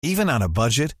Even on a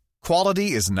budget,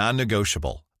 quality is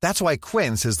non-negotiable. That's why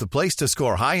Quince is the place to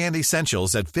score high-end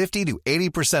essentials at 50 to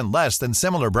 80% less than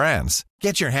similar brands.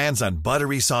 Get your hands on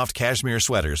buttery soft cashmere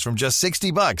sweaters from just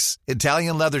 $60,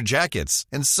 Italian leather jackets,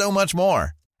 and so much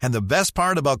more. And the best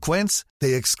part about Quince,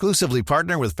 they exclusively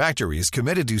partner with factories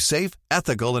committed to safe,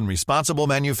 ethical, and responsible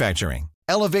manufacturing.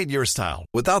 Elevate your style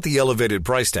without the elevated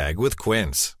price tag with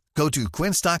Quince. Go to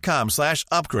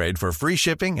quince.com/upgrade for free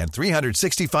shipping and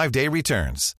 365-day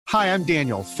returns. Hi, I'm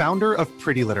Daniel, founder of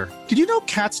Pretty Litter. Did you know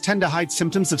cats tend to hide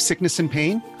symptoms of sickness and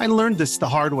pain? I learned this the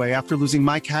hard way after losing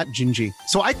my cat, Gingy.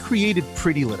 So I created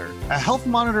Pretty Litter, a health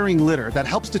monitoring litter that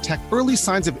helps detect early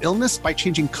signs of illness by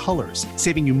changing colors,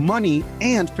 saving you money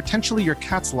and potentially your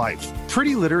cat's life.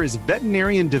 Pretty Litter is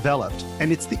veterinarian developed,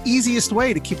 and it's the easiest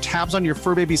way to keep tabs on your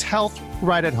fur baby's health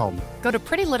right at home. Go to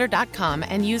prettylitter.com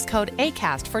and use code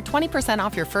ACAST for 20%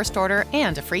 off your first order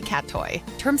and a free cat toy.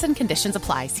 Terms and conditions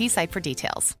apply. See site for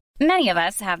details. Many of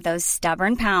us have those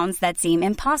stubborn pounds that seem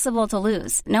impossible to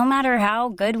lose, no matter how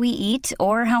good we eat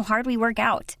or how hard we work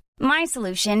out. My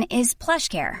solution is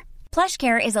PlushCare.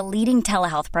 PlushCare is a leading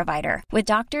telehealth provider with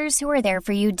doctors who are there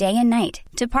for you day and night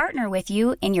to partner with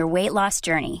you in your weight loss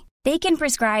journey. They can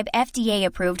prescribe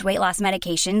FDA-approved weight loss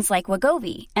medications like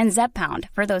Wegovy and Zepbound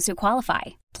for those who qualify.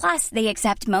 Plus, they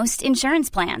accept most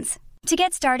insurance plans. To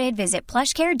get started, visit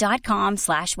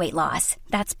plushcare.com/weightloss.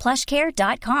 That's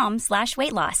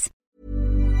plushcare.com/weightloss.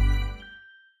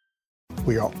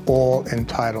 We are all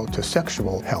entitled to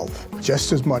sexual health,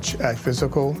 just as much as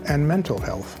physical and mental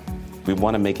health. We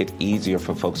want to make it easier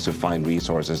for folks to find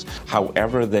resources.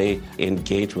 However they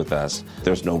engage with us,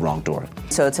 there's no wrong door.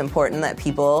 So it's important that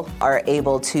people are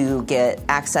able to get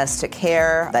access to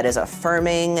care that is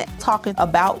affirming. Talking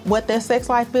about what their sex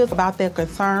life is, about their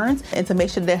concerns, and to make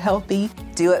sure they're healthy.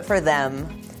 Do it for them.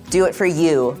 Do it for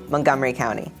you, Montgomery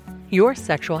County. Your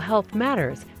sexual health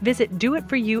matters. Visit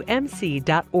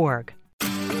doitforyoumc.org.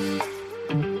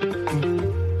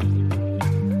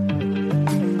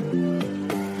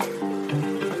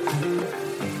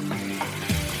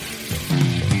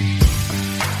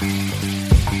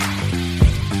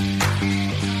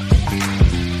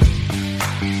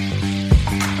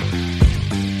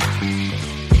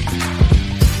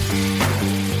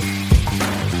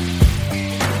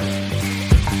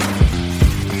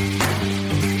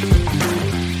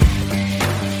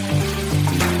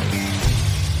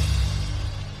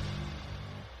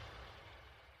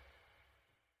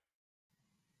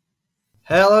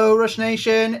 Hello, Rush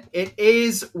Nation. It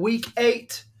is week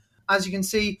 8. As you can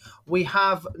see, we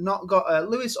have not got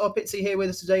Lewis or Pitsy here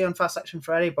with us today on Fast Action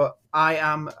Friday, but I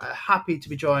am happy to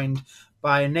be joined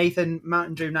by Nathan,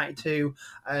 Mountain Drew 92.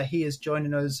 He is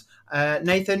joining us.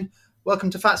 Nathan, welcome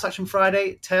to Fast Action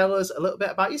Friday. Tell us a little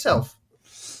bit about yourself.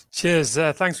 Cheers.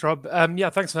 Thanks, Rob.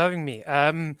 Thanks for having me.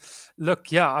 I'm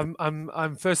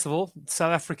first of all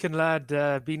South African lad.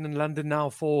 Been in London now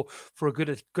for a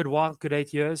good while, good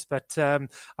 8 years. But I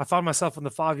found myself on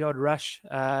the 5-yard rush,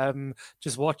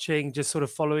 just watching, just sort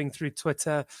of following through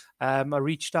Twitter. I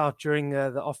reached out during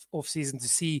the off season to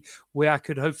see where I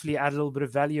could hopefully add a little bit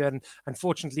of value. And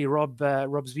unfortunately,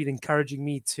 Rob's been encouraging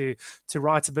me to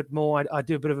write a bit more. I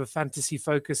do a bit of a fantasy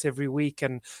focus every week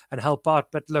and help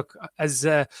out. But look, as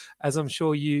I'm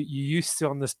sure you used to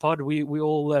on this pod, we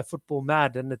all football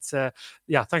mad, and it's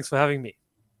thanks for having me.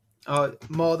 Oh,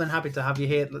 more than happy to have you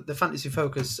here. The Fantasy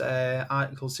Focus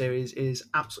article series is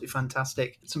absolutely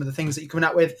fantastic. Some of the things that you're coming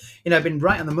out with, have been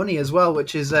right on the money as well,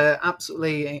 which is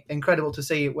absolutely incredible to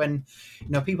see when,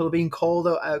 people are being called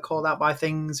out by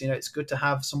things. It's good to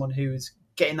have someone who's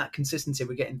getting that consistency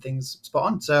with getting things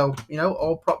spot on. So,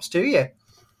 all props to you.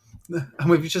 And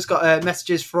we've just got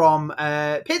messages from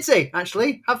Pitsy,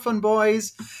 actually. Have fun,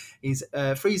 boys. He's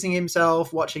freezing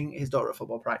himself watching his daughter at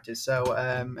football practice. So,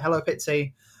 hello,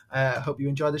 Pitsy. Hope you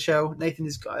enjoy the show. Nathan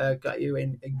has got you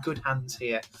in good hands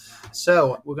here.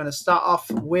 So we're going to start off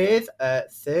with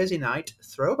Thursday night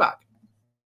throwback.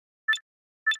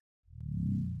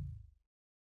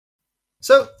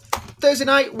 So Thursday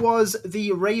night was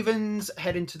the Ravens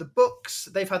heading to the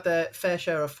Bucs. They've had their fair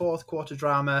share of fourth quarter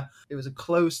drama. It was a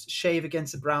close shave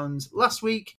against the Browns last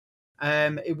week.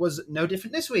 It was no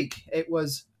different this week. It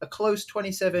was a close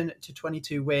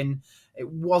 27-22 win. It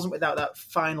wasn't without that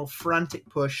final frantic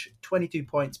push, 22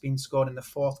 points being scored in the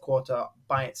fourth quarter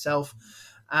by itself.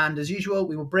 And as usual,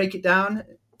 we will break it down.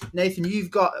 Nathan, you've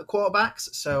got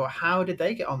quarterbacks, so how did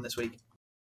they get on this week?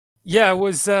 Yeah, it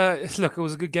was. Look, it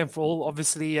was a good game for all.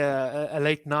 Obviously, a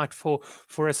late night for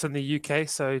us in the UK.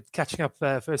 So catching up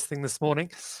first thing this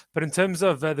morning. But in terms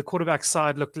of the quarterback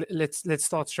side, look, let's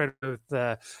start straight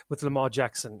with Lamar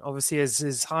Jackson. Obviously,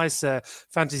 his highest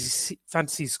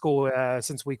fantasy score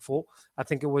since week 4. I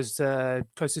think it was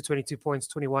close to 22 points,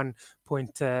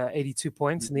 21.82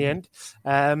 points in the end.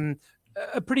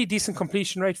 A pretty decent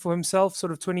completion rate for himself,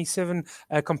 sort of 27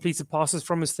 completed passes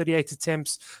from his 38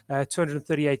 attempts,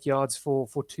 238 yards for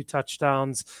 2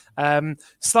 touchdowns.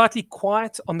 Slightly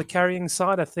quiet on the carrying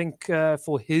side, I think,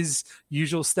 for his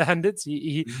usual standards.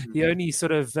 He only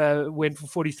sort of went for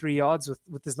 43 yards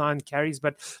with his 9 carries.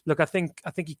 But look, I think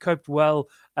he coped well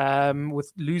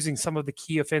with losing some of the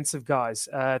key offensive guys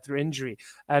through injury,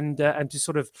 and to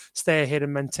sort of stay ahead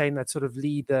and maintain that sort of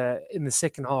lead in the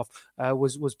second half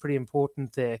was pretty important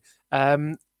there.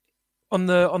 On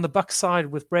the Bucs side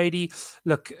with Brady,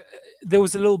 look, there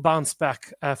was a little bounce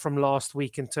back from last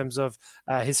week in terms of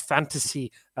his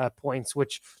fantasy points,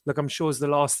 which, look, I'm sure is the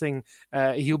last thing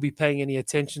he'll be paying any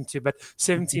attention to. But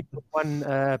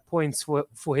 17.1 points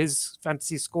for his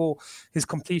fantasy score. His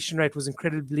completion rate was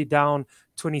incredibly down,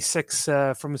 26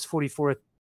 from his 44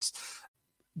 attempts.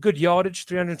 Good yardage,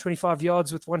 325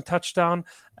 yards with 1 touchdown.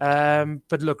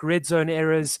 But look, red zone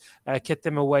errors kept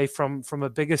them away from a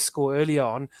bigger score early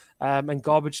on, and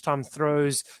garbage time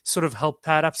throws sort of helped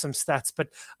pad up some stats. But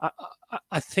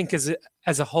I think as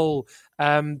a whole,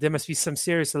 there must be some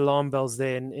serious alarm bells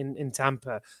there in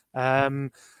Tampa.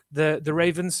 The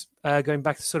Ravens, going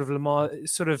back to sort of Lamar,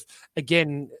 sort of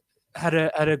again had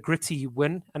a gritty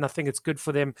win, and I think it's good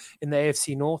for them in the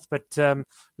AFC North. But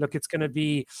look, it's going to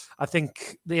be, I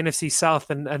think, the NFC South,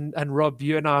 and Rob,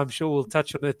 you and I, I'm sure we'll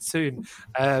touch on it soon.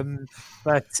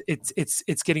 But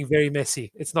it's getting very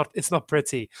messy. It's not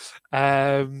pretty.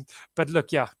 But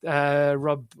look, yeah,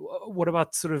 Rob, what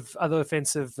about sort of other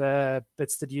offensive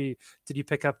bits did you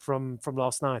pick up from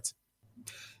last night?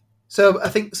 So I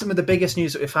think some of the biggest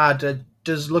news that we've had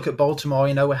does look at Baltimore.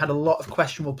 You know, we had a lot of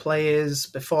questionable players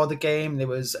before the game. There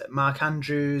was Mark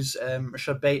Andrews,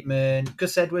 Rashad Bateman,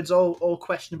 Gus Edwards, all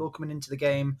questionable coming into the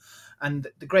game. And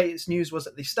the greatest news was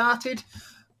that they started,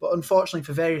 but unfortunately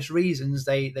for various reasons,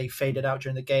 they faded out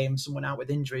during the game. Someone out with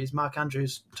injuries. Mark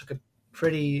Andrews took a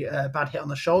pretty bad hit on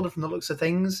the shoulder from the looks of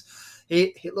things.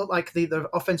 It looked like the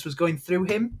offense was going through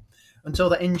him until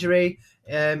that injury.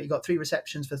 He got 3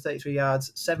 receptions for 33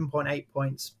 yards, 7.8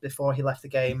 points before he left the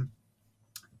game.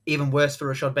 Even worse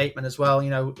for Rashad Bateman as well.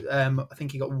 You know, I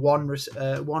think he got one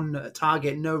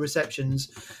target, no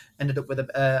receptions, ended up with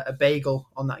a bagel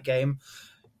on that game.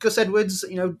 Gus Edwards,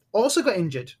 you know, also got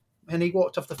injured, and he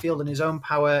walked off the field in his own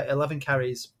power, 11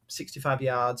 carries, 65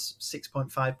 yards,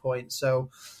 6.5 points. So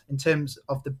in terms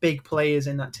of the big players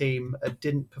in that team,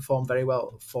 didn't perform very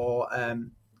well for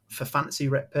fantasy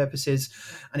purposes,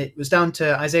 and it was down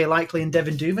to Isaiah Likely and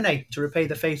Devin Duvernay to repay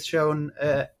the faith shown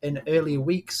in earlier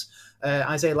weeks.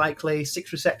 Isaiah Likely,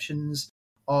 6 receptions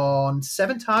on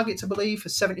 7 targets, I believe, for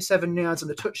 77 yards and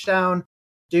a touchdown.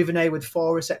 Duvernay with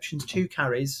 4 receptions, 2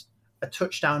 carries, a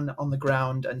touchdown on the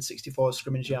ground, and 64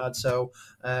 scrimmage yards. So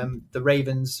the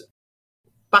Ravens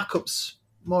backups,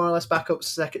 more or less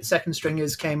backups, second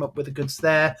stringers came up with the goods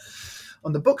there.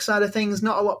 On the Bucs side of things,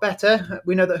 not a lot better.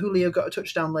 We know that Julio got a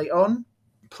touchdown late on.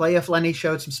 Playoff Lenny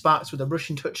showed some sparks with a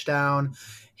rushing touchdown.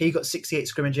 He got 68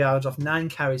 scrimmage yards off 9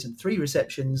 carries and 3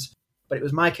 receptions. But it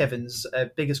was Mike Evans,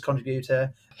 biggest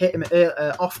contributor. Hit him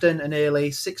often and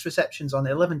early, 6 receptions on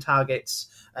 11 targets.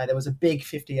 There was a big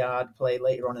 50-yard play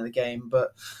later on in the game.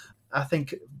 But I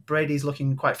think Brady's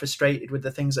looking quite frustrated with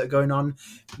the things that are going on.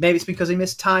 Maybe it's because he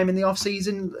missed time in the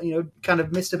off-season, you know, kind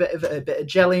of missed a bit of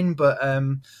gelling, but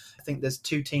I think there's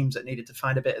 2 teams that needed to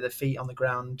find a bit of their feet on the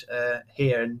ground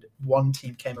here, and one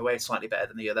team came away slightly better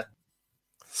than the other.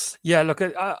 Yeah, look,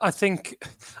 I think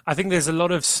there's a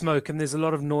lot of smoke and there's a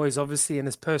lot of noise, obviously, in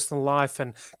his personal life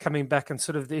and coming back and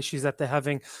sort of the issues that they're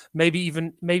having. Maybe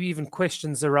even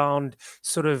questions around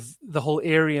sort of the whole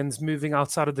Arians moving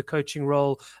outside of the coaching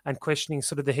role and questioning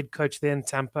sort of the head coach there in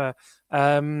Tampa.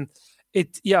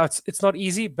 It's not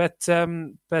easy, but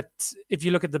if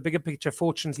you look at the bigger picture,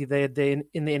 fortunately they're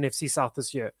in the NFC South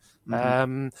this year.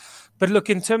 Mm-hmm. But look,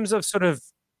 in terms of sort of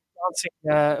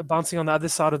bouncing on the other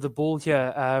side of the ball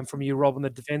here from you, Rob, on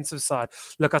the defensive side.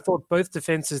 Look, I thought both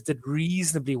defenses did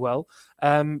reasonably well,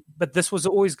 but this was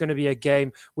always going to be a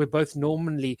game where both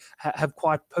normally have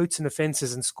quite potent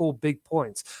offenses and score big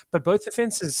points. But both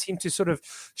defenses seem to sort of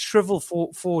shrivel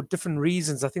for different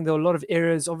reasons. I think there were a lot of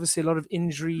errors, obviously a lot of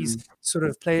injuries, sort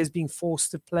of players being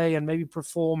forced to play and maybe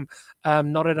perform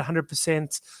not at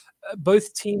 100%.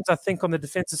 both teams, I think, on the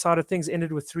defensive side of things,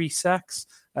 ended with 3 sacks,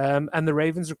 and the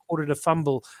Ravens recorded a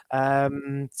fumble.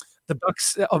 The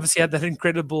Bucks obviously had that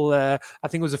incredible, I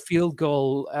think it was a field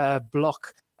goal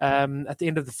block at the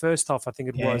end of the first half, I think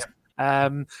it was.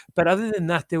 But other than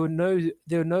that, there were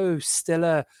no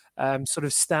stellar sort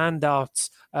of standouts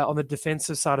on the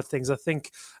defensive side of things. I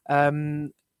think,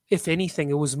 if anything,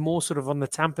 it was more sort of on the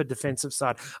Tampa defensive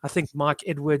side. I think Mike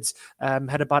Edwards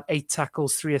had about 8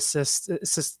 tackles, 3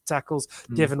 assist tackles.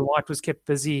 Devin White was kept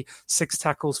busy, 6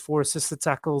 tackles, 4 assisted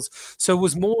tackles. So it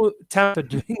was more Tampa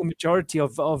doing the majority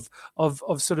of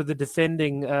sort of the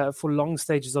defending for long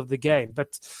stages of the game.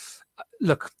 But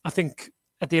look, I think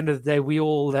at the end of the day, we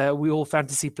all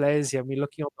fantasy players here, and we're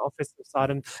looking on the offensive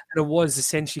side, and it was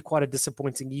essentially quite a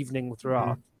disappointing evening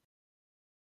throughout.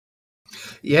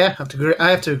 Yeah, I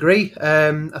have to agree.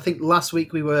 I think last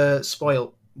week we were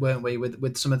spoiled, weren't we,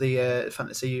 with some of the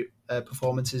fantasy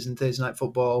performances in Thursday Night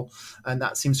Football, and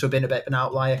that seems to have been a bit of an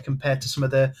outlier compared to some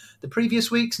of the previous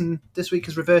weeks, and this week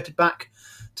has reverted back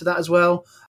to that as well.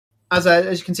 As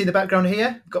you can see in the background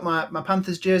here, I've got my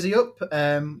Panthers jersey up,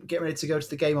 getting ready to go to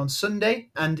the game on Sunday.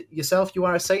 And yourself, you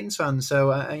are a Saints fan.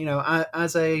 So,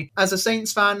 as a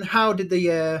Saints fan, how did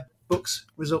the Bucks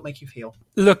result make you feel?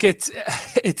 Look, it's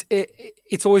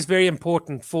always very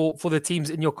important for the teams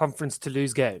in your conference to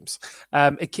lose games.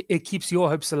 It keeps your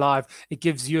hopes alive. It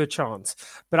gives you a chance.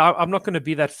 But I'm not going to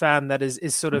be that fan that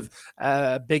is sort of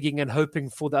begging and hoping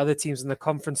for the other teams in the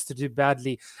conference to do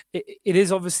badly. It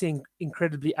is obviously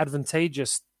incredibly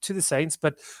advantageous to the Saints,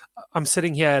 but I'm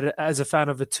sitting here as a fan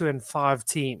of a 2-5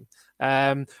 team.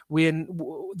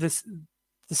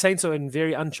 The Saints are in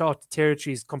very uncharted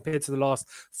territories compared to the last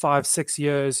 5-6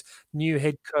 years. New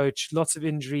head coach, lots of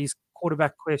injuries,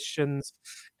 quarterback questions.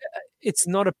 It's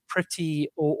not a pretty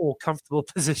or comfortable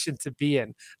position to be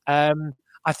in.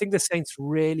 I think the Saints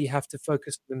really have to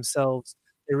focus on themselves.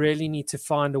 They really need to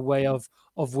find a way of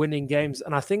winning games.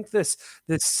 And I think this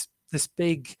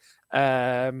big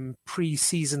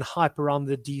pre-season hype around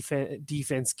the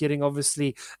defense, getting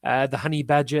obviously the Honey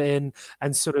Badger in,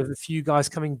 and sort of a few guys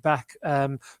coming back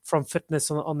from fitness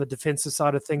on the defensive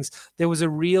side of things, there was a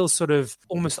real sort of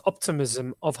almost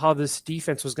optimism of how this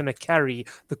defense was going to carry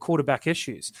the quarterback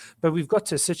issues. But we've got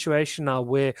to a situation now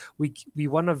where we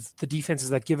one of the defenses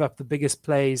that give up the biggest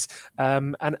plays,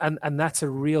 and that's a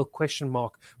real question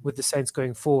mark with the Saints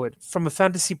going forward. From a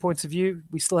fantasy point of view,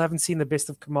 we still haven't seen the best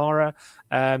of Kamara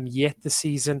yet this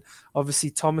season.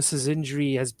 Obviously, Thomas's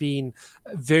injury has been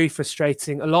very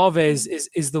frustrating. Olave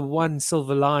is the one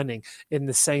silver lining in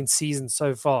the Saints season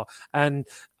so far. And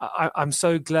I'm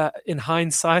so glad in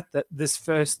hindsight that this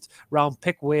first round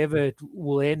pick, wherever it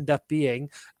will end up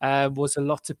being, was a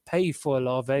lot to pay for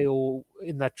Olave or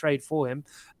in that trade for him.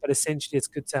 But essentially, it's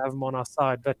good to have him on our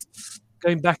side. But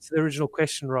going back to the original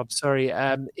question, Rob, sorry,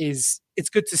 it's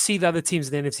good to see the other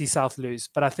teams in the NFC South lose,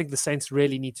 but I think the Saints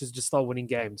really need to just start winning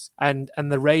games. And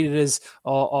the Raiders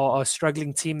are a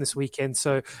struggling team this weekend,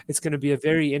 so it's going to be a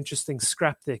very interesting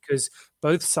scrap there because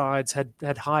both sides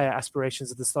had higher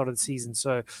aspirations at the start of the season,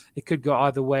 so it could go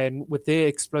either way. And with their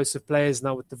explosive players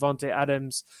now with Devontae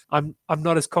Adams, I'm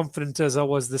not as confident as I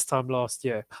was this time last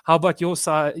year. How about your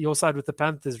side with the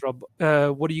Panthers, Rob?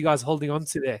 What are you guys holding on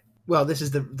to there? Well, this is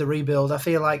the rebuild. I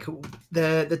feel like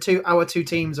our two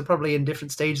teams are probably in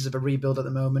different stages of a rebuild at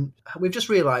the moment. We've just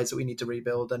realised that we need to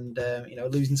rebuild, and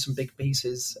losing some big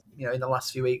pieces, in the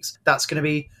last few weeks, it's going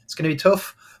to be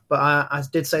tough. But I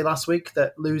did say last week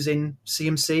that losing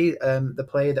CMC, the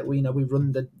player that we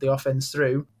run the offense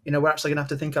through, we're actually going to have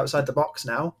to think outside the box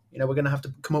now. We're going to have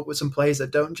to come up with some plays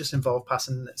that don't just involve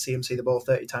passing CMC the ball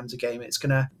 30 times a game. There's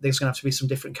going to have to be some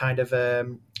different kind of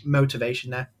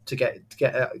motivation there to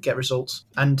get results.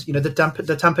 And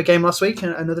the Tampa game last week,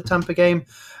 another Tampa game,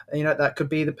 that could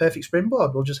be the perfect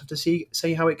springboard. We'll just have to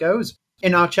see how it goes.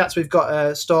 In our chats, we've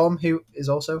got Storm, who is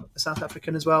also a South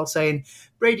African as well, saying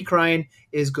Brady crying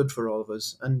is good for all of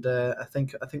us, and I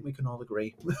think we can all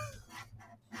agree.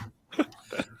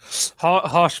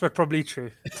 Harsh, but probably true.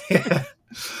 Yeah.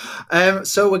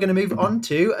 So we're going to move on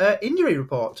to injury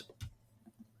report.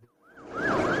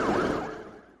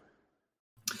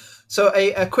 So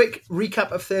a quick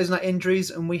recap of Thursday night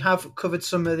injuries, and we have covered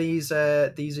some of these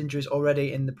injuries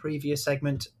already in the previous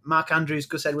segment. Mark Andrews,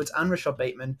 Gus Edwards, and Rashad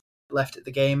Bateman left at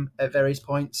the game at various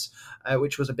points,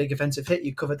 which was a big offensive hit.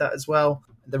 You covered that as well.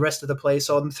 The rest of the players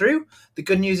saw them through. The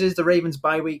good news is the Ravens'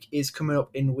 bye week is coming up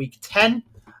in week 10,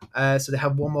 so they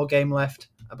have one more game left.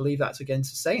 I believe that's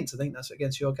against the Saints. I think that's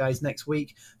against your guys next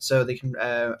week, so they can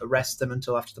rest them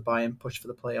until after the bye and push for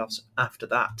the playoffs after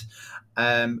that.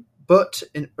 But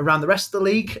around the rest of the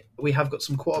league, we have got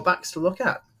some quarterbacks to look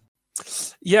at.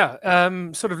 Yeah,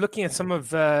 sort of looking at some of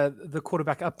the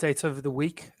quarterback updates over the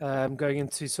week, going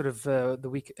into sort of the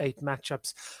week 8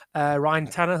 matchups. Ryan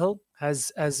Tannehill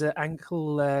has an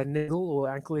ankle niggle or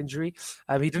ankle injury.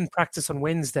 He didn't practice on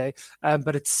Wednesday,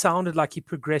 but it sounded like he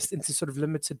progressed into sort of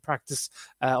limited practice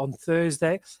on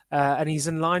Thursday, and he's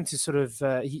in line to sort of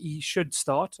he should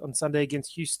start on Sunday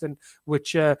against Houston,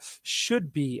 which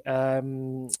should be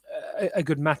a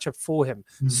good matchup for him.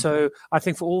 So I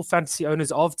think for all fantasy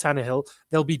owners of Tannehill,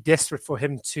 they'll be desperate for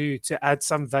him to add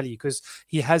some value because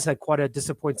he has had quite a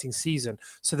disappointing season.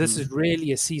 So this is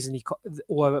really a season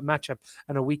or a matchup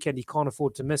and a weekend he can't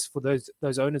afford to miss for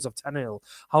those owners of Tannehill.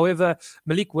 However,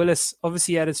 Malik Willis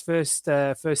obviously had his first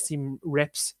team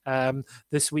reps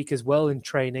this week as well in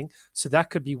training, so that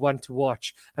could be one to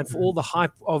watch. And for all the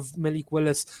hype of Malik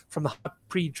Willis, from the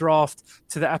pre-draft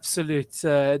to the absolute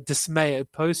dismay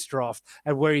post-draft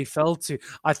and where he fell to,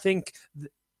 I think,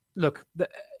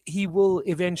 he will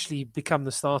eventually become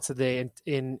the starter there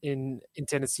in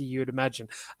Tennessee, you would imagine.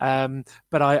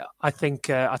 But I think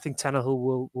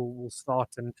Tannehill will start,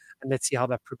 and let's see how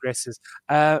that progresses.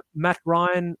 Matt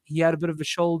Ryan, he had a bit of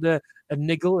a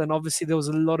niggle, and obviously there was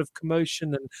a lot of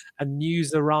commotion and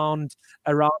news around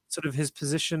sort of his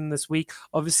position this week.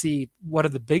 Obviously, one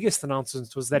of the biggest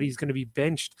announcements was that he's going to be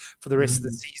benched for the rest of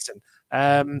the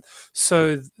season.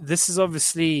 So this is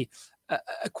obviously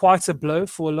quite a blow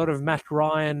for a lot of Matt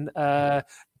Ryan,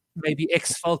 maybe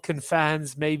ex-Falcon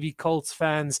fans, maybe Colts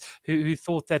fans who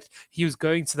thought that he was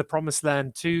going to the promised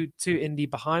land to Indy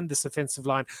behind this offensive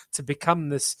line to become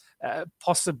this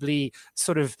possibly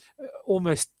sort of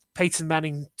almost Peyton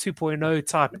Manning 2.0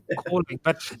 type calling,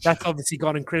 but that's obviously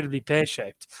gone incredibly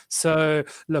pear-shaped. So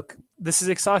look, this is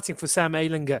exciting for Sam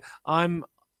Ehlinger.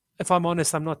 If I'm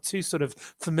honest, I'm not too sort of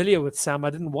familiar with Sam. I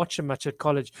didn't watch him much at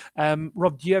college.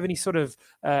 Rob, do you have any sort of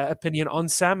opinion on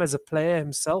Sam as a player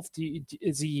himself?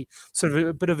 Is he sort of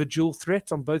a bit of a dual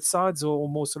threat on both sides, or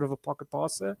more sort of a pocket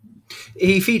passer?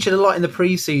 He featured a lot in the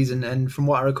preseason, and from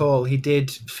what I recall, he did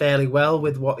fairly well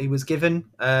with what he was given.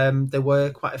 There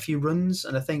were quite a few runs,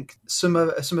 and I think some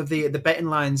of the betting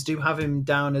lines do have him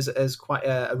down as quite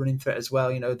a running threat as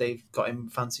well. You know, they've got him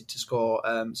fancied to score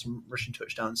some rushing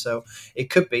touchdowns, so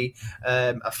it could be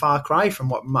a far cry from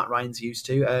what Matt Ryan's used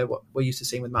to, what we're used to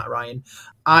seeing with Matt Ryan.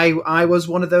 I was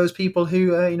one of those people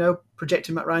who,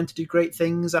 projected Matt Ryan to do great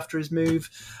things after his move.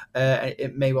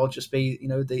 It may well just be,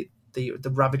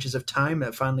 the ravages of time that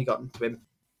have finally gotten to him.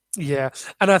 Yeah,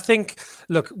 and I think,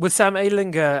 look, with Sam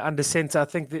Ehlinger under center, I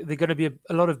think there are going to be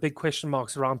a lot of big question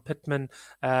marks around Pittman,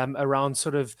 around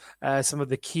sort of some of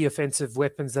the key offensive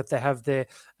weapons that they have there.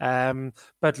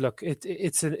 But look,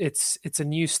 it's a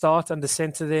new start under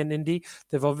center there in Indy.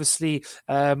 They've obviously,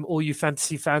 all you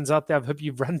fantasy fans out there, I hope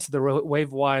you've run to the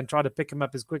waiver wire and try to pick him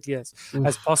up as quickly as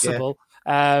possible.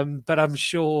 Yeah. But I'm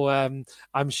sure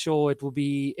it will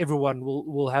be, everyone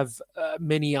will have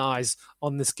many eyes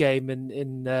on this game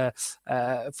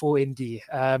for Indy.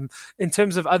 In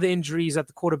terms of other injuries at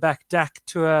the quarterback, Dak,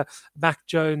 Tua, Mac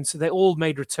Jones, they all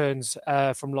made returns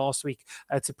from last week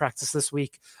to practice this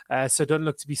week. So don't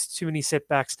look to be too many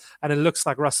setbacks. And it looks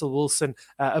like Russell Wilson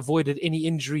avoided any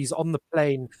injuries on the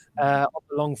plane on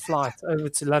the long flight over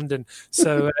to London.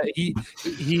 So he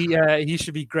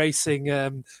should be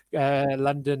gracing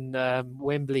London,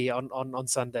 Wembley on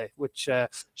Sunday, which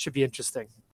should be interesting.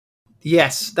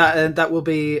 Yes, that will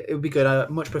be. It would be good. I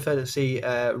much prefer to see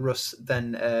Russ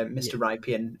than Mr.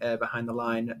 Rypien behind the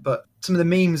line. But some of the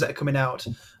memes that are coming out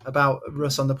about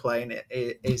Russ on the plane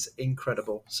is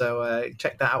incredible. So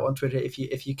check that out on Twitter if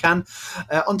you can.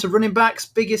 On to running backs,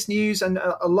 biggest news, and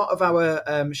a lot of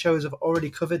our shows have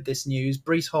already covered this news.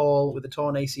 Breece Hall with a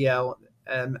torn ACL.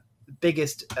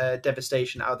 Biggest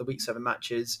devastation out of the Week 7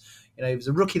 matches. He was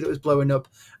a rookie that was blowing up,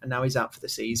 and now he's out for the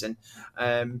season.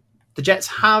 The Jets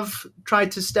have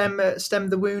tried to stem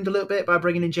the wound a little bit by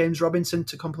bringing in James Robinson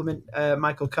to complement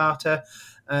Michael Carter,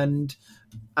 and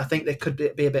I think there could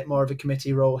be a bit more of a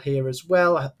committee role here as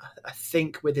well. I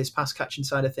think with his pass catching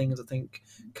side of things, I think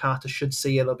Carter should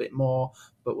see a little bit more,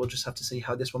 but we'll just have to see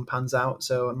how this one pans out.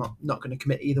 So I'm not going to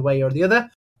commit either way or the other.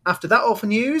 After that awful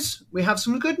news, we have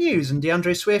some good news, and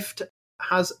DeAndre Swift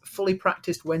has fully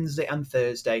practiced Wednesday and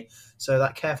Thursday. So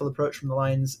that careful approach from the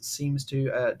Lions seems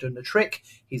to have done the trick.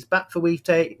 He's back for week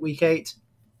 8.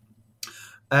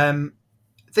 I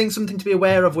think something to be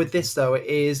aware of with this, though,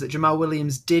 is that Jamal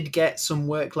Williams did get some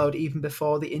workload even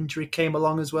before the injury came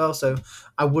along as well. So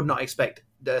I would not expect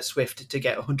Swift to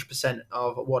get 100%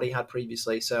 of what he had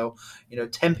previously. So,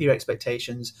 temper your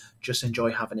expectations. Just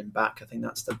enjoy having him back. I think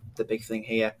that's the big thing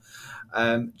here.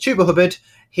 Chuba Hubbard,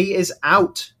 he is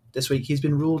out this week. He's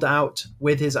been ruled out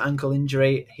with his ankle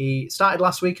injury. He started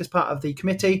last week as part of the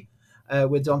committee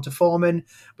with Donta Foreman,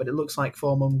 but it looks like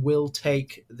Foreman will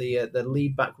take the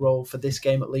lead back role for this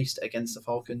game, at least against the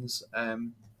Falcons.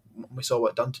 We saw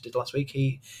what Donta did last week.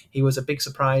 He was a big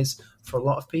surprise for a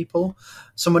lot of people.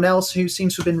 Someone else who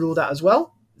seems to have been ruled out as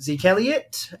well, Zeke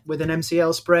Elliott with an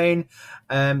MCL sprain.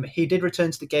 He did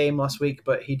return to the game last week,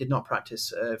 but he did not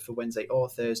practice for Wednesday or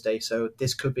Thursday. So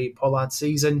this could be Pollard's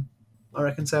season, I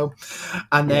reckon so.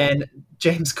 And then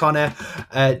James Conner,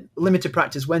 limited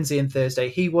practice Wednesday and Thursday.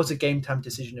 He was a game time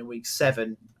decision in week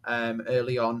 7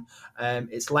 early on.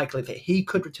 It's likely that he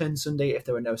could return Sunday if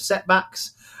there were no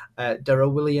setbacks.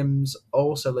 Darrell Williams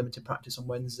also limited practice on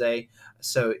Wednesday.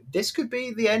 So this could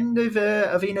be the end of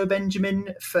Eno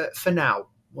Benjamin for now.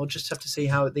 We'll just have to see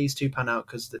how these two pan out,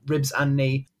 because the ribs and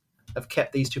knee have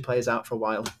kept these two players out for a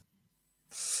while.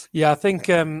 Yeah, I think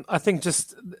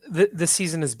just this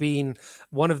season has been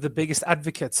one of the biggest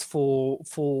advocates for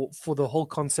the whole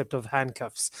concept of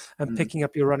handcuffs and picking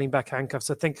up your running back handcuffs.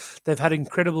 I think they've had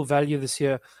incredible value this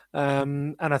year,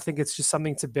 and I think it's just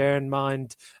something to bear in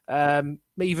mind,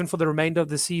 even for the remainder of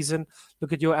the season.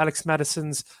 Look at your Alex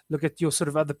Madisons, look at your sort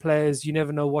of other players. You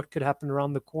never know what could happen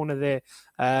around the corner there.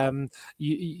 So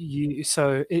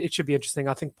it should be interesting.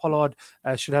 I think Pollard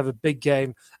should have a big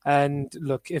game. And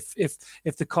look, if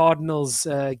the Cardinals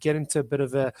get into a bit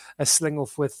of a sling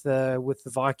off with the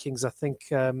Vikings, I think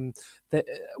that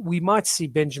we might see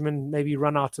Benjamin maybe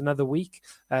run out another week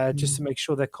just to make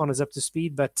sure that Connor's up to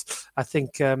speed. But I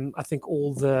think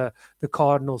all the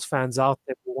Cardinals fans out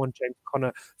there will want James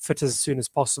Conner fit as soon as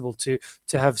possible to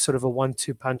have sort of a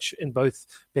 1-2 punch in both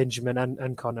Benjamin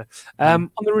and Conner. On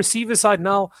the receiver side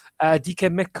now,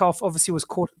 DK Metcalf obviously was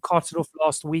carted off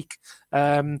last week.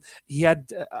 He had,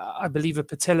 I believe, a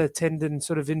patella tendon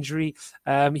sort of injury.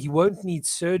 He won't need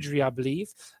surgery, I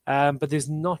believe, but there's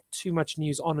not too much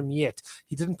news on him yet.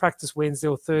 He didn't practice Wednesday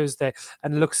or Thursday,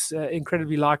 and looks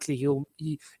incredibly likely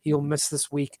he'll miss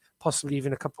this week, possibly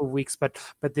even a couple of weeks, but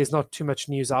there's not too much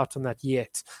news out on that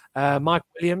yet. Mike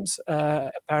Williams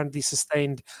apparently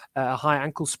sustained a high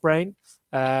ankle sprain.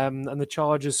 And the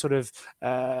Chargers sort of,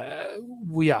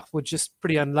 were just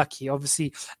pretty unlucky.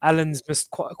 Obviously, Allen's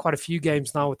missed quite a few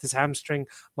games now with his hamstring.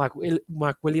 Mike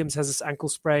Williams has this ankle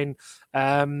sprain.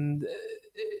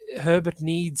 Herbert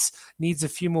needs a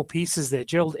few more pieces there.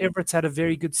 Gerald Everett's had a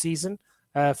very good season.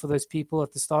 For those people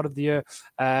at the start of the year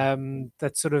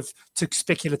that sort of took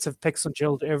speculative picks on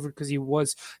Gerald Everett because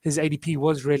his ADP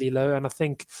was really low, and I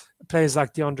think players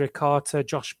like DeAndre Carter,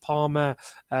 Josh Palmer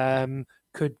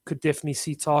could definitely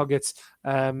see targets.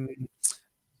 And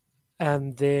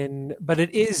then, but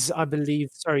it is, I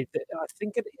believe, I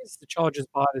think it is the Chargers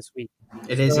bye this week.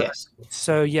 It is, yes.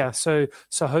 So yeah, so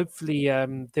hopefully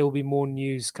there will be more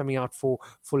news coming out for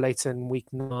later in week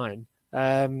 9.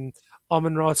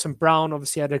 Amon-Ra St. Brown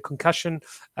obviously had a concussion.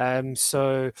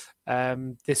 So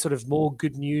there's sort of more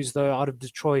good news, though, out of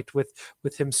Detroit with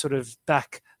him sort of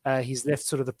back. He's left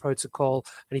sort of the protocol,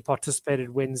 and he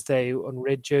participated Wednesday on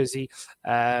red jersey.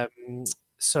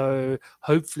 So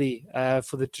hopefully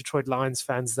for the Detroit Lions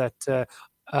fans that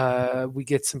we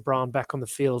get St. Brown back on the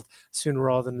field sooner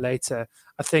rather than later.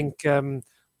 I think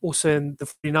also in the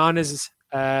 49ers,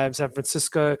 San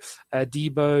Francisco,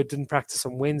 Debo didn't practice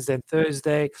on Wednesday and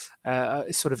Thursday,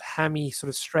 sort of hammy sort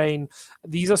of strain.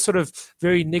 These are sort of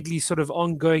very niggly sort of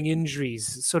ongoing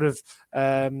injuries, sort of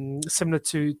similar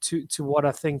to what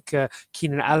I think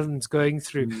Keenan Allen's going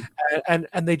through. And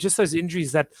they're just those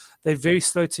injuries that they're very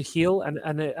slow to heal,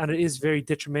 and it is very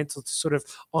detrimental to sort of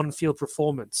on-field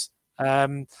performance.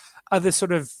 Other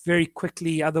sort of very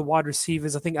quickly, other wide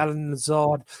receivers, I think Alan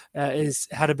Lazard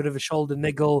had a bit of a shoulder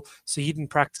niggle, so he didn't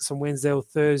practice on Wednesday or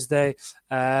Thursday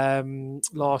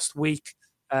last week.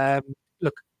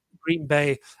 Look, Green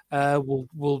Bay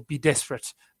will be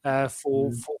desperate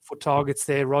for targets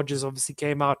there. Rodgers obviously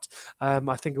came out,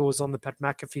 I think it was on the Pat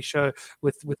McAfee show,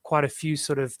 with quite a few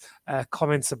sort of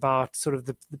comments about sort of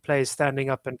the players standing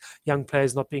up and young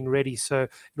players not being ready. So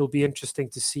it'll be interesting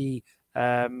to see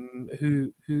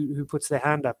who puts their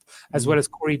hand up, as well as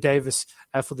Corey Davis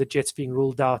for the Jets being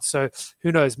ruled out. So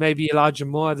who knows? Maybe Elijah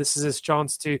Moore, this is his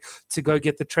chance to go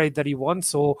get the trade that he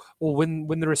wants, or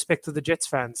win the respect of the Jets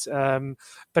fans.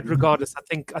 But regardless, I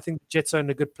think the Jets are in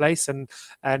a good place, and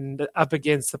up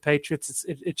against the Patriots,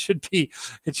 it should be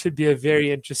a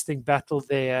very interesting battle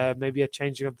there. Maybe a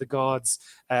changing of the guards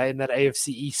in that AFC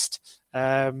East.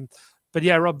 But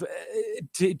yeah, Rob,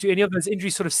 do any of those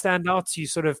injuries sort of stand out to you,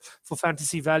 sort of for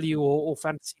fantasy value or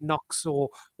fantasy knocks or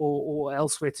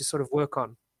elsewhere to sort of work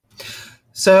on?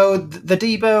 So the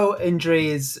Debo injury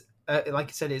is like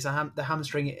I said, it's the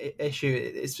hamstring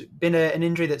issue. It's been an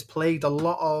injury that's plagued a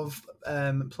lot of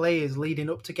players leading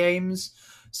up to games.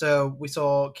 So we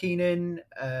saw Keenan,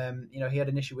 he had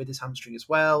an issue with his hamstring as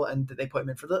well, and they put him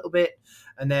in for a little bit.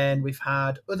 And then we've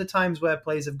had other times where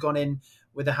players have gone in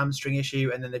with a hamstring issue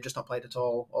and then they've just not played at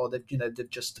all, or they've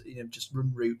just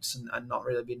run routes and not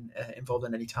really been involved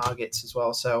in any targets as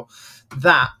well. So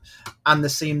that and the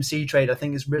CMC trade, I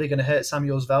think, is really going to hurt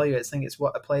Samuel's value. I think it's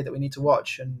a player that we need to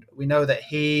watch, and we know that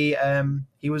he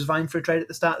was vying for a trade at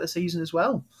the start of the season as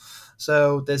well.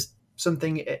 So there's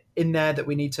something in there that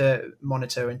we need to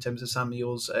monitor in terms of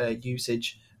Samuel's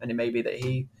usage, and it may be that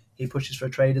he pushes for a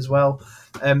trade as well.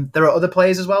 There are other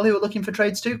players as well who are looking for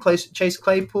trades too. Chase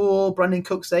Claypool, Brandon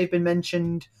Cooks, they've been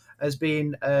mentioned as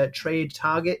being trade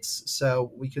targets,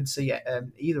 so we could see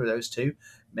either of those two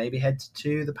maybe head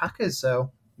to the Packers,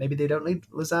 so maybe they don't need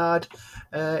Lazard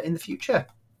in the future.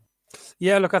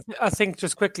 Yeah, look, I think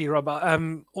just quickly, Rob.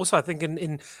 Also, I think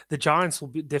in the Giants will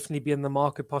definitely be in the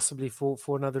market possibly for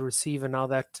another receiver now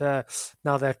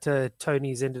that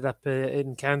Tony's ended up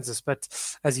in Kansas. But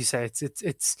as you say,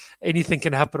 it's anything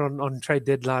can happen on trade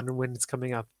deadline and when it's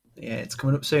coming up. Yeah, it's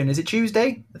coming up soon. Is it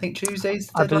Tuesday? I think Tuesday's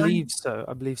the deadline.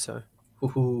 I believe so.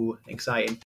 Ooh,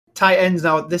 exciting. Tight ends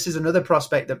now. This is another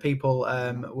prospect that people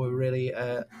were really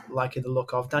liking the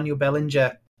look of. Daniel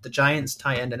Bellinger, the Giants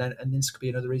tight end, and this could be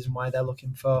another reason why they're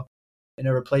looking for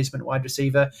a replacement wide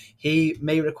receiver. He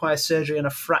may require surgery on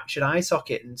a fractured eye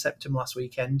socket in Septum last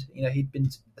weekend. He'd been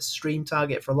a stream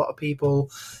target for a lot of people,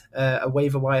 a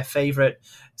waiver wire favourite.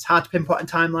 It's hard to pinpoint a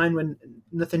timeline when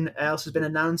nothing else has been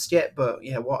announced yet, but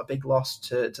yeah, what a big loss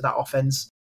to that offense.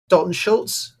 Dalton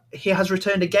Schultz, he has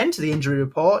returned again to the injury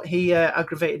report. He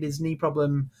aggravated his knee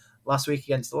problem last week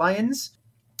against the Lions.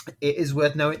 It is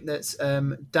worth noting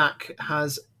that Dak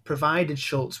has provided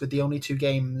Schultz with the only 2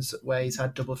 games where he's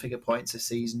had double-figure points this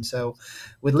season. So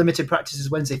with limited practices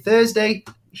Wednesday, Thursday,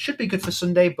 it should be good for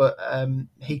Sunday, but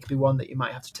he could be one that you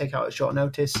might have to take out at short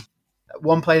notice.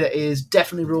 One player that is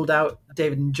definitely ruled out,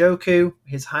 David Njoku.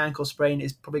 His high ankle sprain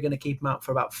is probably going to keep him out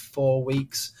for about 4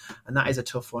 weeks, and that is a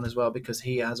tough one as well because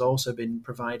he has also been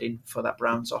providing for that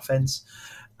Browns offense.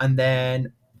 And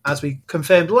then, as we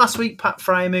confirmed last week, Pat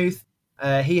Freiermuth,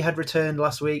 he had returned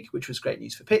last week, which was great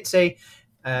news for Pitsy.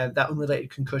 That unrelated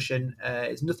concussion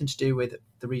is nothing to do with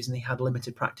the reason he had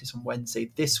limited practice on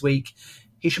Wednesday this week.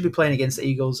 He should be playing against the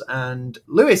Eagles, and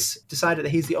Lewis decided that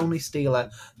he's the only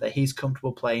Steeler that he's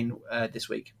comfortable playing this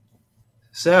week.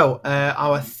 So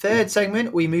our third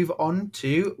segment, we move on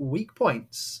to weak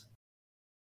points.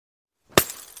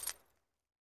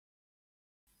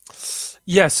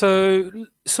 Yeah, so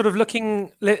sort of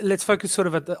looking, let's focus sort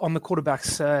of on the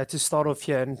quarterbacks to start off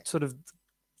here and sort of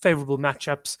favorable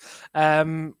matchups.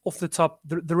 Off the top,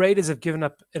 the Raiders have given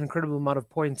up an incredible amount of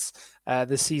points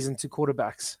this season to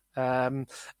quarterbacks.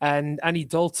 And Andy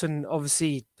Dalton,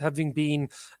 obviously having been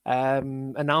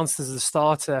announced as the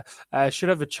starter, should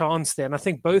have a chance there. And I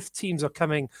think both teams are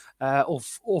coming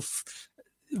off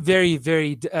very,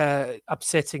 very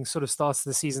upsetting sort of starts to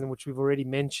the season, which we've already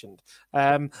mentioned.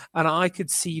 And I could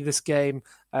see this game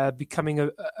becoming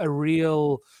a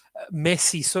real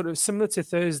messy, sort of similar to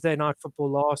Thursday Night Football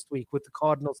last week with the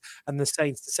Cardinals and the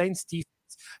Saints. The Saints defense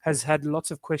has had lots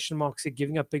of question marks here,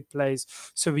 giving up big plays.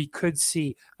 So we could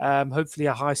see hopefully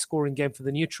a high-scoring game for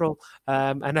the neutral.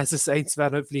 And as a Saints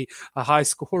fan, hopefully a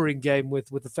high-scoring game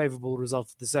with a favorable result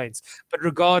for the Saints. But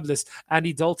regardless,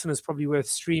 Andy Dalton is probably worth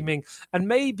streaming. And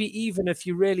maybe even if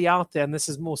you're really out there, and this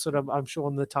is more sort of, I'm sure,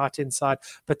 on the tight end side,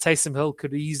 but Taysom Hill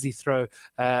could easily throw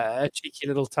a cheeky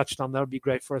little touchdown. That would be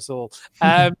great for us all.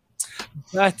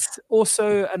 But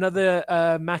also another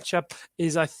matchup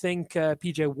is, I think,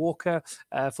 PJ Walker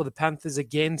for the Panthers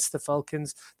against the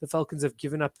Falcons. The Falcons have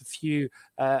given up a few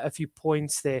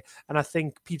points there, and I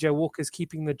think PJ Walker is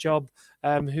keeping the job.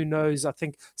 Who knows? I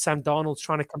think Sam Darnold's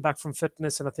trying to come back from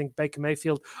fitness, and I think Baker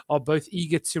Mayfield are both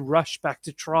eager to rush back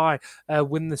to try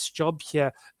win this job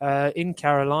here in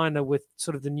Carolina with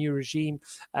sort of the new regime.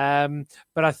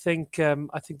 But I think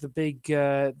the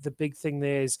big thing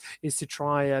there is to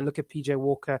try look at PJ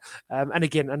Walker, and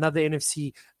again another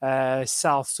NFC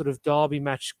South sort of derby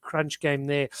match crunch game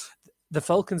there. The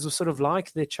Falcons will sort of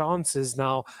like their chances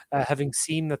now, having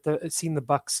seen the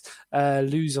Bucs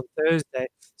lose on Thursday.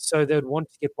 So they would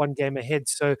want to get one game ahead.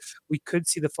 So we could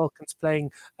see the Falcons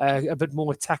playing a bit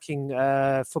more attacking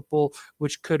football,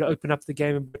 which could open up the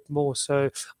game a bit more. So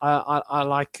I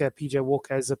like PJ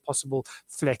Walker as a possible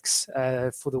flex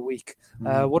for the week.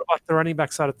 What about the running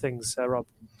back side of things, Rob?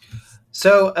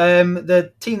 So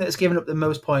the team that has given up the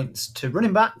most points to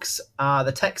running backs are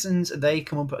the Texans. They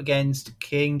come up against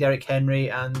King Derrick Henry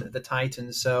and the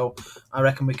Titans. So I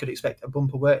reckon we could expect a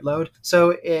bumper workload.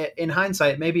 So in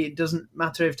hindsight, maybe it doesn't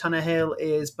matter if Tannehill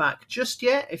is back just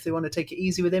yet. If they want to take it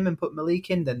easy with him and put Malik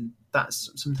in, then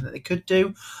that's something that they could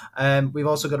do. We've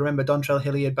also got to remember Dontrell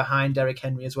Hilliard behind Derrick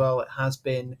Henry as well has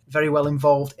been very well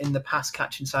involved in the pass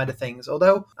catching side of things.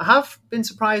 Although I have been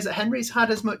surprised that Henry's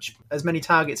had as many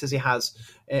targets as he has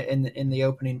in the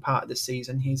opening part of the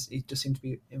season. He just seemed to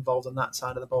be involved on that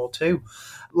side of the ball too.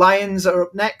 Lions are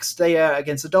up next. They are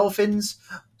against the Dolphins.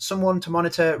 Someone to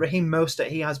monitor, Raheem Mostert.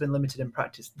 He has been limited in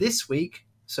practice this week,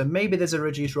 so maybe there's a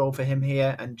reduced role for him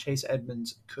here, and Chase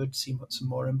Edmonds could see some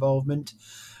more involvement.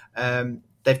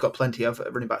 They've got plenty of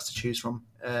running backs to choose from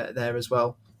there as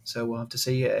well. So we'll have to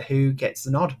see who gets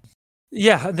the nod.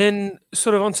 Yeah, then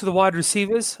sort of onto the wide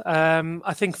receivers.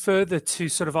 I think further to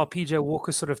sort of our PJ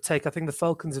Walker sort of take, I think the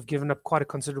Falcons have given up quite a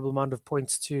considerable amount of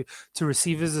points to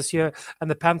receivers this year, and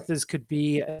the Panthers could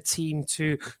be a team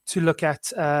to look at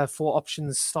for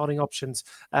options, starting options.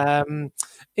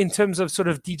 In terms of sort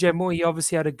of DJ Moore, he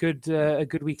obviously had a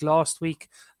good week last week.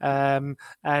 And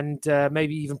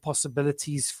maybe even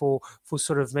possibilities for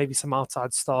sort of maybe some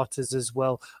outside starters as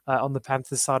well on the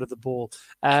Panthers side of the ball.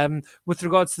 With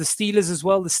regards to the Steelers as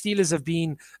well, the Steelers have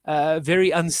been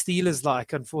very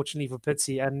un-Steelers-like, unfortunately for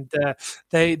Pitsy, and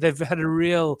they've had a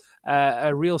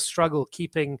real struggle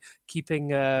keeping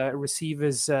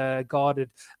receivers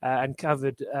guarded and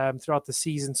covered throughout the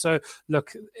season. So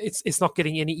look, it's not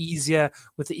getting any easier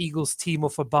with the Eagles team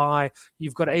off a bye.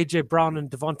 You've got AJ Brown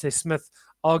and Devontae Smith,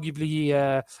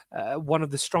 arguably one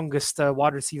of the strongest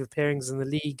wide receiver pairings in the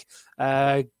league.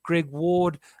 Greg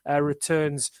Ward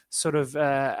returns sort of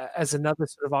as another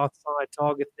sort of outside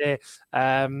target there.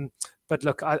 But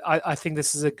look, I think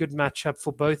this is a good matchup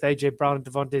for both AJ Brown and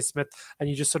Devontae Smith, and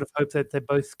you just sort of hope that they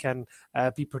both can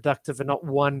be productive and not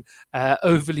one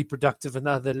overly productive and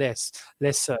the other less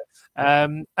so.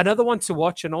 Another one to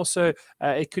watch, and also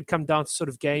it could come down to sort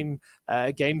of game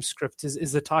script,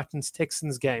 is the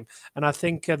Titans-Texans game. And I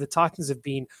think the Titans have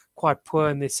been quite poor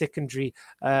in their secondary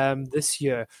this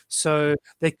year. So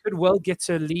they could well get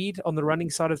to a lead on the running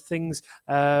side of things,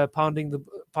 pounding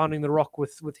the rock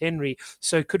with Henry.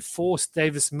 So it could force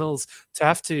Davis Mills to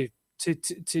have to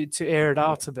air it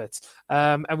out a bit.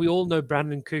 And we all know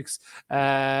Brandon Cooks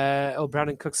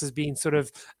has been sort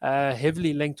of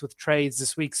heavily linked with trades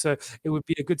this week. So it would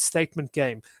be a good statement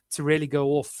game to really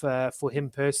go off for him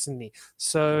personally.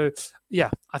 So yeah,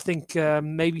 I think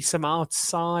maybe some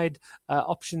outside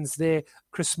options there.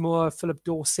 Chris Moore, Philip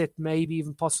Dorsett, maybe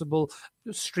even possible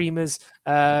streamers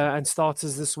and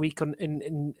starters this week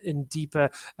in deeper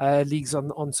leagues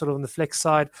on sort of on the flex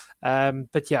side.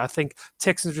 But yeah, I think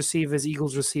Texans receivers,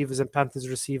 Eagles receivers, and Panthers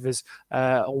receivers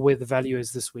are where the value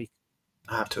is this week.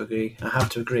 I have to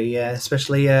agree. Yeah,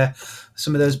 especially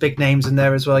some of those big names in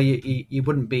there as well. You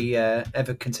wouldn't be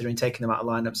ever considering taking them out of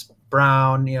lineups.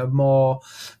 Brown, Moore,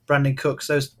 Brandon Cooks,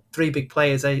 those three big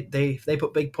players. They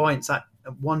put big points. That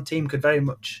one team could very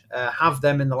much have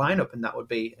them in the lineup, and that would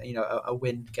be a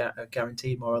win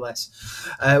guaranteed more or less.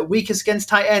 Weakest against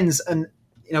tight ends, and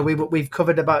we've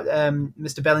covered about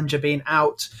Mr. Bellinger being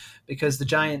out because the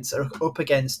Giants are up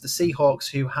against the Seahawks,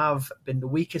 who have been the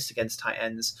weakest against tight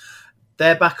ends.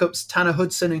 Their backups, Tanner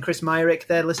Hudson and Chris Myrick,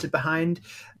 they're listed behind.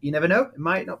 You never know. It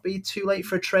might not be too late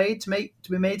for a trade to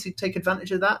be made to take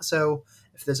advantage of that. So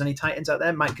if there's any Titans out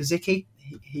there, Mike Gesicki,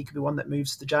 he could be one that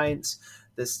moves to the Giants.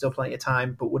 There's still plenty of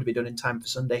time, but would it be done in time for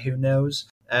Sunday? Who knows?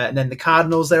 And then the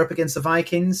Cardinals, they're up against the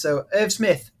Vikings. So Irv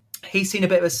Smith, he's seen a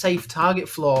bit of a safe target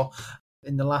floor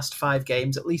in the last 5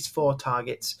 games, at least 4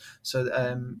 targets. So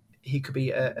he could be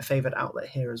a favoured outlet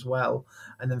here as well.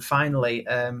 And then finally,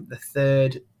 the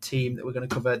third team that we're going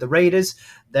to cover, the Raiders,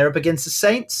 they're up against the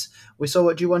Saints. We saw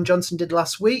what Juwan Johnson did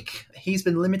last week. He's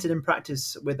been limited in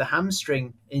practice with the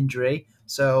hamstring injury.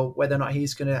 So whether or not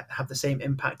he's going to have the same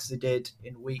impact as he did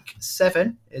in week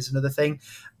 7 is another thing.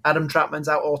 Adam Trautman's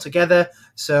out altogether.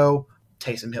 So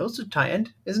Taysom Hill's a tight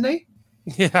end, isn't he?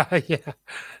 Yeah.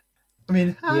 I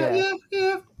mean,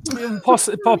 yeah.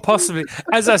 Possibly.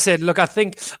 As I said, look, I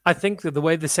think that the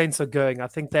way the Saints are going, I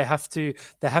think they have to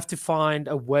find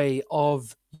a way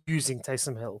of using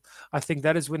Taysom Hill. I think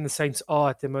that is when the Saints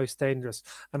are at their most dangerous.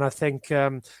 And I think,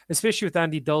 especially with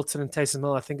Andy Dalton and Taysom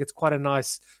Hill, I think it's quite a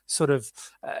nice sort of.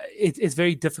 It's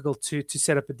very difficult to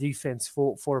set up a defense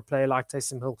for a player like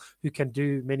Taysom Hill who can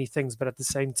do many things, but at the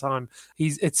same time,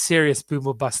 it's serious boom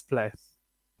or bust play.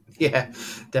 Yeah,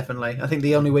 definitely. I think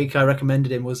the only week I recommended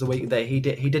him was the week that he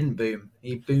didn't boom.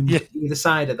 He boomed either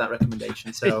side of that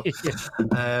recommendation. So,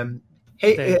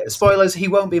 spoilers, he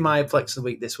won't be my flex of the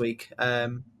week this week.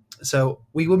 So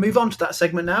we will move on to that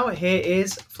segment now. Here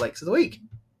is Flex of the Week.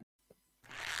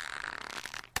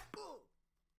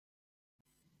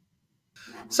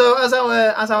 So as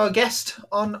our guest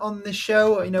on this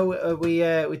show,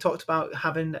 we talked about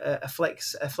having a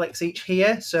flex each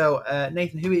here. So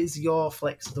Nathan, who is your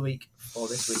Flex of the Week for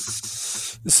this week?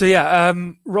 So yeah,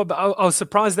 Rob, I was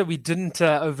surprised that we didn't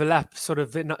overlap sort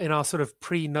of in our sort of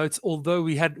pre-notes, although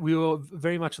we were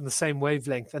very much on the same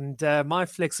wavelength. And my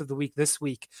Flex of the Week this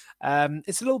week,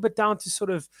 it's a little bit down to sort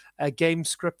of a game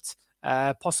script,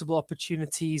 possible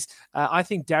opportunities. I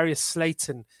think Darius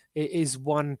Slayton is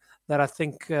one that I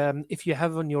think if you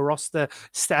have on your roster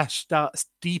stashed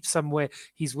deep somewhere,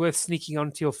 he's worth sneaking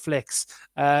onto your flex.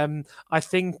 I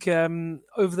think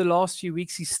over the last few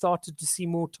weeks, he's started to see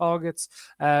more targets.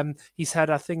 He's had,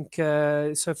 I think,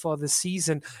 so far this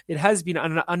season, it has been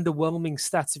an underwhelming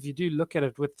stats if you do look at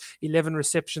it, with 11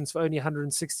 receptions for only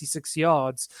 166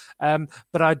 yards.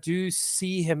 But I do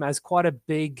see him as quite a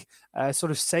big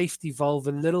sort of safety valve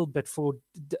a little bit for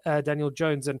Daniel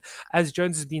Jones. And as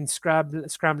Jones has been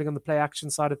scrambling on the play action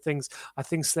side of things, I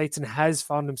think Slayton has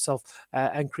found himself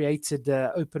and created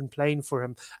open plane for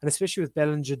him. And especially with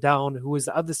Bellinger down, who is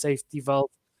the other safety valve,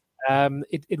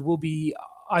 it will be,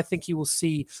 I think you will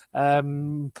see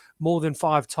more than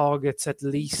 5 targets at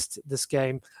least this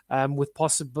game, with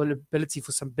possibility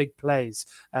for some big plays.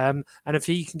 And if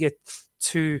he can get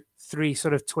 2-3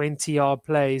 sort of 20-yard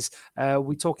plays,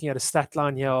 we're talking at a stat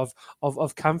line here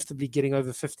of comfortably getting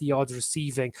over 50 yards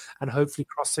receiving and hopefully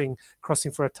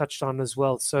crossing for a touchdown as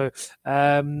well. So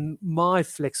my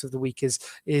flex of the week is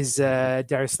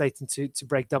Darius Slayton to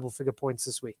break double-figure points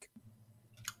this week.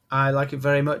 I like it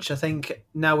very much. I think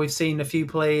now we've seen a few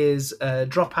players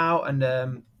drop out,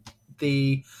 and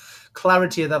the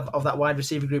clarity of that wide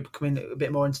receiver group coming a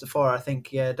bit more into the fore. I think,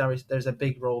 there's a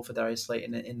big role for Darius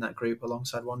Slayton in that group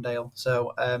alongside Wan'Dale.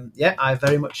 So, I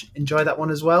very much enjoy that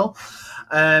one as well.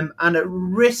 And at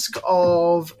risk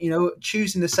of,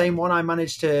 choosing the same one, I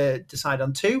managed to decide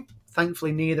on 2.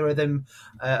 Thankfully, neither of them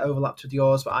overlapped with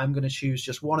yours, but I'm going to choose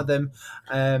just one of them.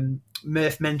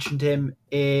 Murph mentioned him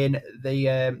in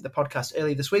the podcast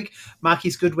earlier this week.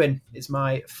 Marquise Goodwin is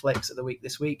my flex of the week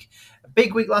this week. A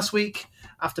big week last week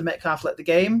after Metcalf left the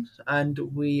game, and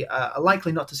we are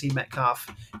likely not to see Metcalf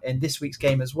in this week's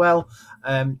game as well.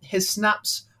 His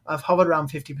snaps have hovered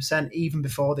around 50% even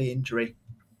before the injury,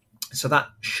 so that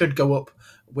should go up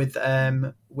with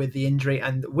the injury,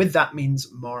 and with that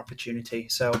means more opportunity.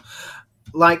 So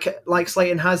like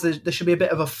Slayton has, there should be a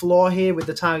bit of a flaw here with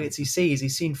the targets he sees.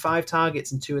 He's seen 5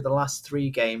 targets in 2 of the last 3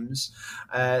 games.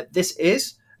 This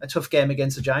is a tough game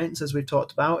against the Giants, as we've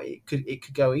talked about. It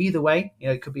could go either way.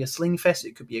 It could be a sling fest,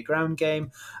 it could be a ground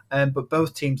game. But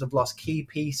both teams have lost key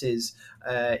pieces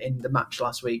in the match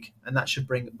last week, and that should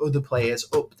bring other players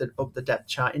up the depth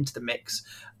chart into the mix.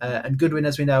 And Goodwin,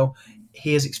 as we know,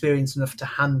 he is experienced enough to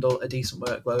handle a decent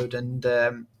workload, and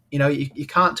you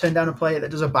can't turn down a player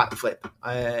that does a backflip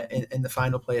in the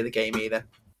final play of the game either.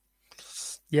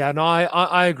 Yeah, no,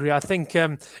 I agree. I think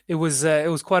it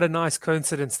was quite a nice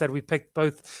coincidence that we picked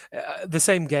both the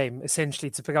same game, essentially,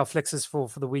 to pick our flexes for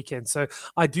the weekend. So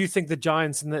I do think the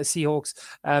Giants and the Seahawks,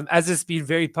 as it's been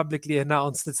very publicly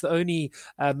announced, it's the only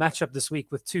matchup this week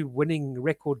with 2 winning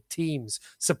record teams.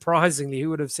 Surprisingly,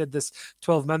 who would have said this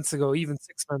 12 months ago, even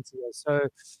 6 months ago? So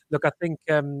look, I think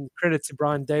credit to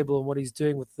Brian Dable and what he's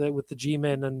doing with the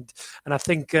G-men, and I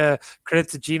think credit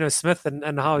to Geno Smith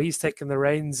and how he's taken the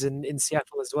reins in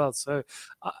Seattle as well. So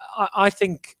I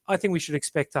think we should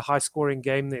expect a high scoring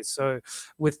game there. So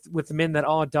with the men that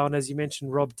are down, as you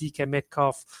mentioned, Rob, DK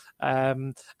Metcalf,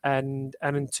 and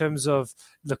in terms of,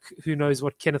 look, who knows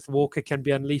what Kenneth Walker can be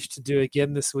unleashed to do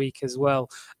again this week as well,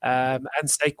 and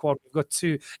Saquon. We've got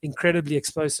 2 incredibly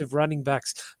explosive running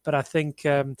backs, but I think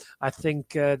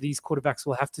these quarterbacks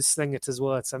will have to sling it as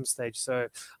well at some stage. So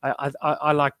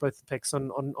I like both the picks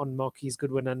on Marquise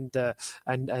Goodwin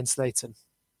and Slayton.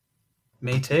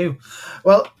 Me too.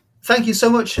 Well, thank you so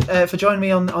much for joining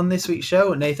me on this week's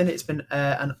show, Nathan. It's been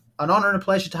an honor and a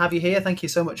pleasure to have you here. Thank you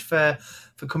so much for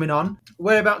coming on.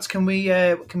 Whereabouts can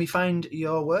we find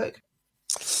your work?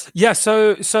 Yeah,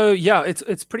 so yeah,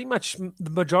 it's pretty much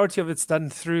the majority of it's done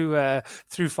through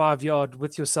 5 Yard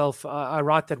with yourself. I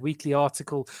write that weekly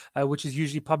article, which is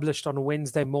usually published on a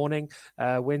Wednesday morning,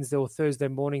 Wednesday or Thursday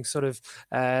morning, sort of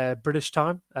British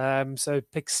time. So it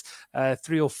picks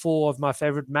 3 or 4 of my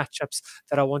favorite matchups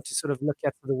that I want to sort of look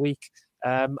at for the week.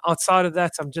 Outside of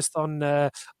that, I'm just on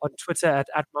Twitter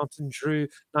at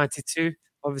MountainDrew92.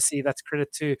 Obviously, that's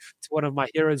credit to one of my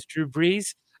heroes, Drew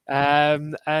Brees.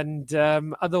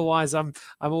 Otherwise, I'm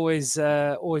always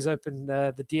open.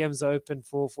 The DMs are open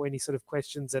for any sort of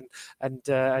questions, and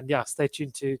yeah, stay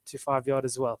tuned to 5 Yard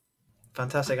as well.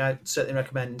 Fantastic. I certainly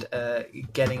recommend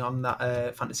getting on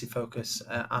that Fantasy Focus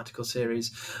article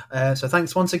series. So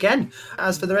thanks once again.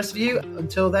 As for the rest of you,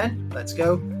 until then, let's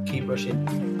go. Keep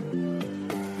rushing.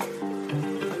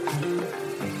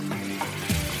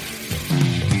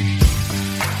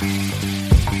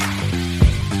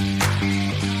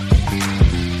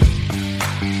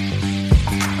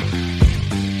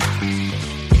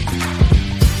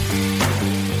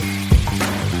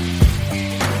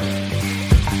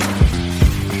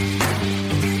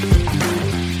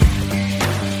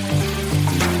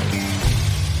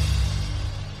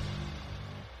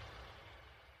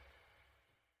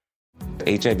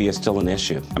 HIV is still an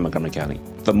issue in Montgomery County.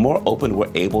 The more open we're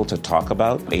able to talk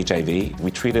about HIV, we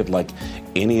treat it like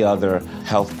any other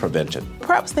health prevention.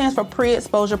 PrEP stands for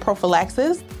pre-exposure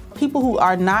prophylaxis. People who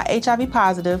are not HIV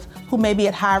positive, who may be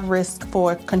at high risk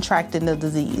for contracting the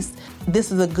disease.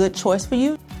 This is a good choice for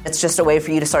you. It's just a way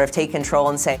for you to sort of take control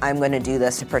and say, I'm going to do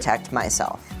this to protect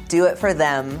myself. Do it for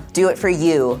them. Do it for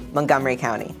you, Montgomery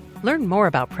County. Learn more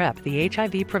about PrEP, the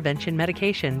HIV prevention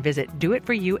medication. Visit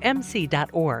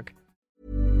doitforyoumc.org.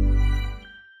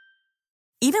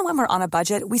 Even when we're on a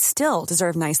budget, we still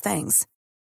deserve nice things.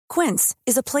 Quince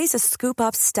is a place to scoop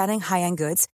up stunning high-end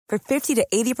goods for 50 to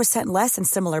 80% less than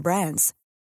similar brands.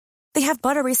 They have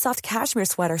buttery soft cashmere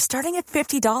sweaters starting at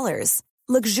 $50,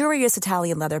 luxurious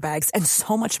Italian leather bags, and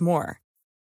so much more.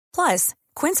 Plus,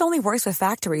 Quince only works with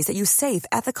factories that use safe,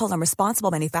 ethical, and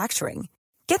responsible manufacturing.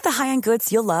 Get the high-end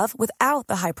goods you'll love without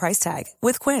the high price tag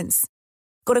with Quince.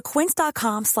 Go to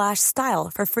quince.com/style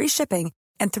for free shipping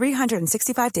and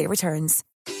 365-day returns.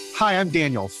 Hi, I'm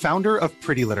Daniel, founder of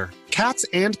Pretty Litter. Cats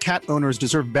and cat owners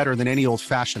deserve better than any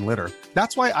old-fashioned litter.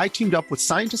 That's why I teamed up with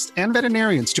scientists and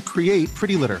veterinarians to create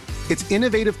Pretty Litter. Its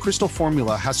innovative crystal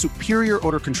formula has superior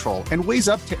odor control and weighs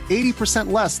up to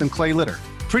 80% less than clay litter.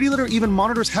 Pretty Litter even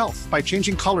monitors health by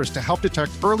changing colors to help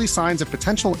detect early signs of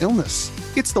potential illness.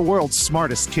 It's the world's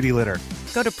smartest kitty litter.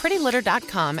 Go to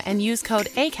prettylitter.com and use code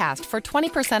ACAST for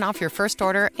 20% off your first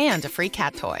order and a free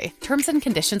cat toy. Terms and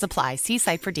conditions apply. See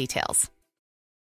site for details.